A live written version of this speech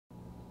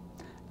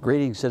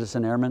Greetings,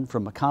 Citizen Airmen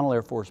from McConnell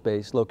Air Force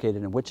Base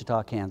located in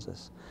Wichita,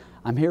 Kansas.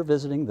 I'm here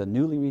visiting the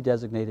newly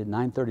redesignated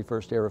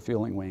 931st Air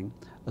Refueling Wing,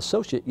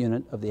 associate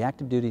unit of the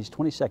Active Duty's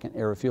 22nd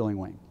Air Refueling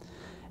Wing.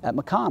 At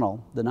McConnell,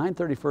 the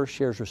 931st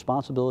shares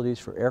responsibilities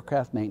for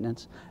aircraft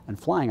maintenance and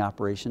flying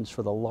operations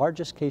for the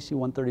largest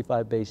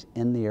KC-135 base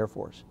in the Air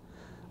Force.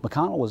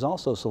 McConnell was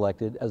also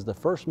selected as the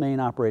first main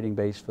operating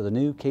base for the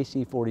new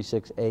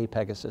KC-46A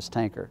Pegasus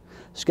tanker,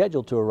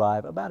 scheduled to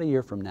arrive about a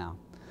year from now.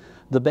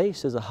 The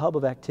base is a hub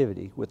of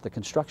activity with the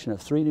construction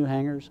of 3 new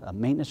hangars, a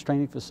maintenance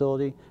training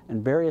facility,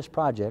 and various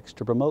projects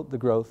to promote the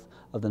growth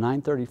of the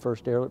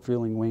 931st Air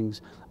Refueling Wings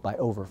by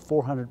over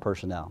 400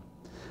 personnel.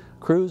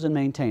 Crews and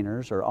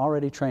maintainers are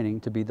already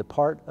training to be the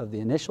part of the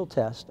initial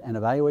test and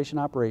evaluation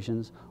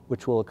operations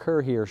which will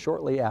occur here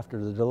shortly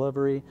after the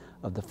delivery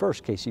of the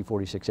first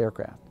KC-46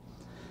 aircraft.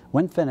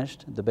 When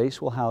finished, the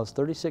base will house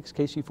 36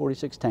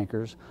 KC-46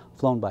 tankers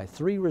flown by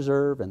 3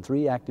 reserve and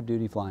 3 active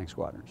duty flying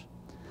squadrons.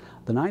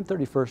 The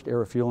 931st Air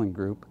Refueling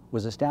Group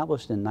was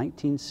established in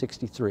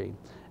 1963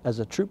 as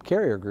a troop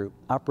carrier group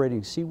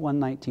operating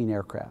C-119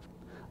 aircraft.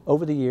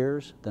 Over the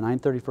years, the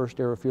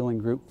 931st Air Refueling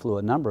Group flew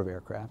a number of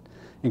aircraft,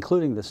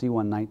 including the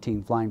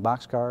C-119 flying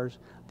boxcars,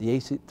 the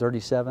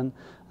AC-37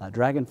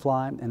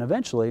 Dragonfly, and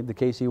eventually the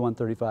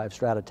KC-135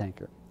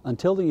 Stratotanker,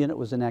 until the unit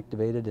was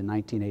inactivated in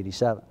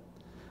 1987.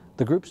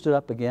 The group stood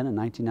up again in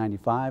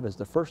 1995 as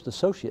the first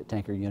associate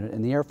tanker unit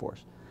in the Air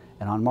Force,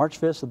 and on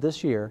March 5th of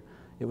this year,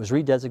 it was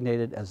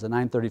redesignated as the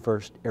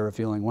 931st Air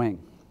Refueling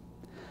Wing.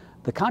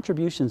 The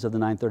contributions of the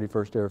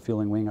 931st Air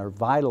Refueling Wing are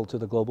vital to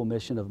the global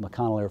mission of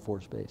McConnell Air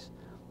Force Base.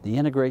 The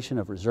integration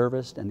of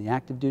reservists and the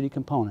active duty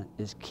component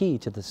is key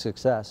to the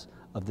success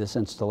of this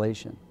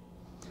installation.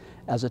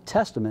 As a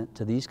testament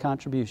to these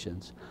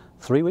contributions,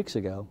 3 weeks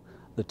ago,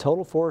 the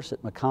total force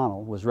at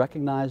McConnell was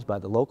recognized by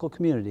the local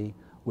community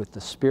with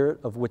the Spirit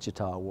of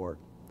Wichita Award.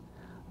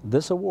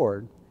 This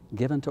award,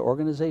 given to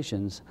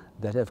organizations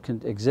that have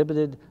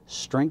exhibited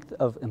strength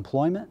of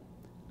employment,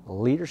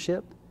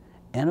 leadership,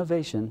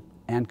 innovation,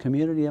 and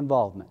community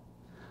involvement.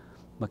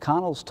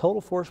 McConnell's Total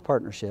Force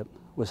Partnership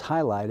was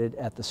highlighted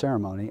at the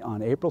ceremony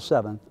on April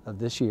 7th of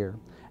this year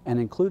and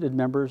included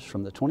members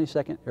from the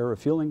 22nd Air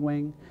Refueling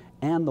Wing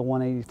and the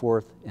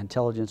 184th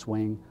Intelligence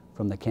Wing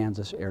from the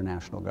Kansas Air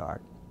National Guard.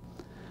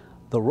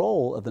 The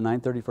role of the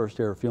 931st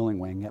Air Refueling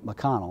Wing at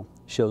McConnell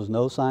shows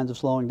no signs of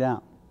slowing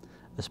down,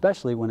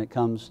 especially when it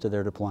comes to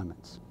their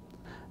deployments.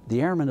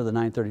 The airmen of the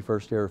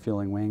 931st Air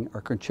Refueling Wing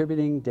are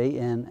contributing day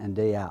in and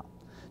day out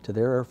to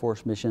their Air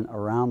Force mission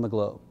around the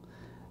globe.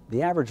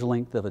 The average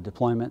length of a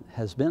deployment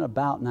has been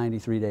about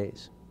 93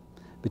 days.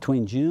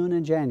 Between June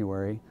and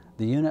January,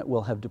 the unit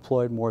will have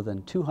deployed more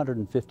than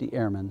 250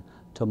 airmen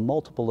to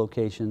multiple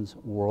locations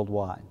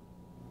worldwide.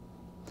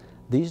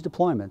 These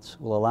deployments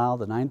will allow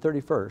the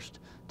 931st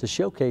to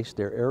showcase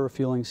their air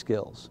refueling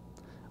skills.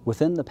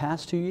 Within the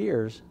past 2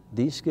 years,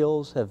 these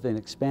skills have been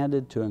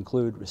expanded to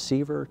include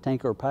receiver,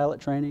 tanker pilot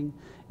training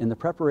in the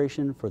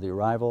preparation for the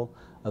arrival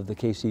of the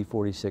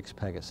KC-46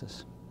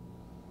 Pegasus.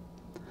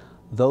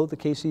 Though the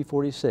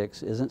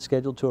KC-46 isn't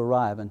scheduled to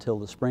arrive until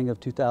the spring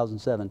of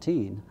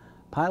 2017,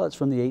 pilots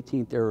from the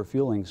 18th Air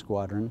Refueling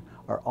Squadron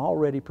are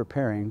already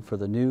preparing for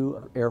the new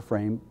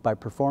airframe by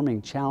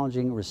performing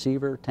challenging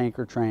receiver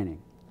tanker training.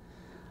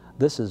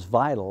 This is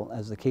vital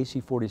as the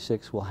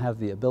KC-46 will have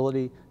the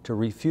ability to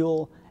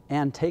refuel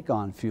and take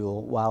on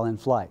fuel while in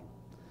flight.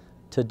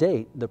 To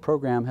date, the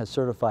program has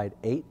certified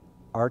 8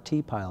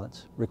 RT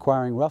pilots,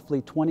 requiring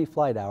roughly 20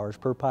 flight hours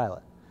per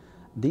pilot.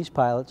 These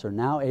pilots are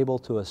now able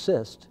to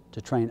assist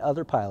to train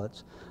other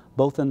pilots,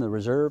 both in the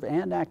reserve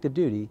and active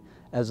duty,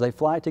 as they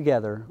fly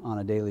together on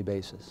a daily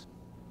basis.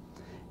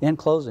 In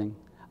closing,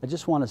 I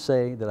just want to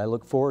say that I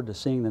look forward to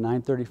seeing the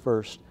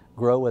 931st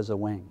grow as a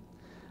wing.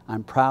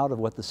 I'm proud of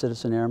what the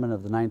citizen airmen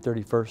of the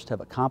 931st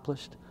have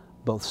accomplished,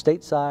 both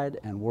stateside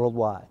and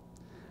worldwide.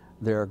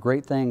 There are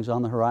great things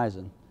on the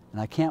horizon,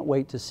 and I can't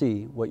wait to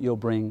see what you'll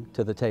bring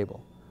to the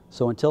table.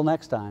 So until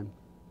next time,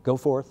 go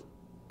forth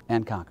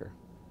and conquer.